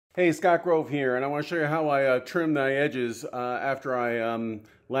Hey, Scott Grove here, and I want to show you how I trim the edges after I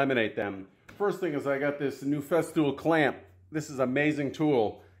laminate them. First thing is I got this new Festool clamp. This is an amazing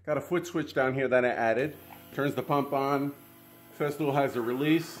tool. Got a foot switch down here that I added. Turns the pump on. Festool has a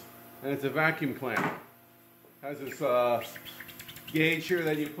release, and it's a vacuum clamp. Has this gauge here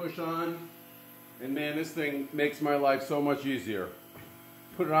that you push on, and man, this thing makes my life so much easier.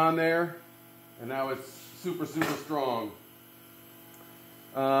 Put it on there, and now it's super strong.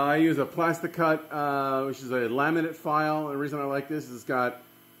 I use a plastic cut, which is a laminate file. The reason I like this is it's got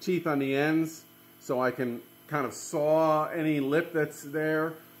teeth on the ends, so I can kind of saw any lip that's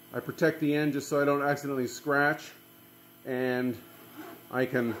there. I protect the end just so I don't accidentally scratch, and I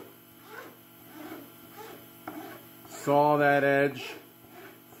can saw that edge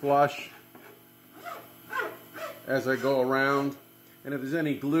flush as I go around. And if there's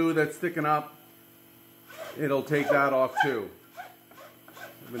any glue that's sticking up, it'll take that off too.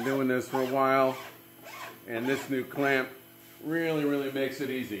 I've been doing this for a while, and this new clamp really makes it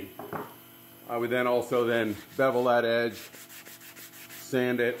easy. I would then also bevel that edge,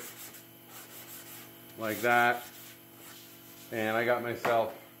 sand it like that, and I got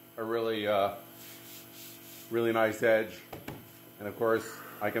myself a really nice edge. And of course,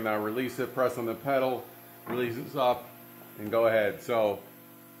 I can now release it, press on the pedal, release this up, and go ahead. So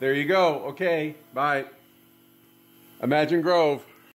there you go. Okay, bye. Imagine Grove.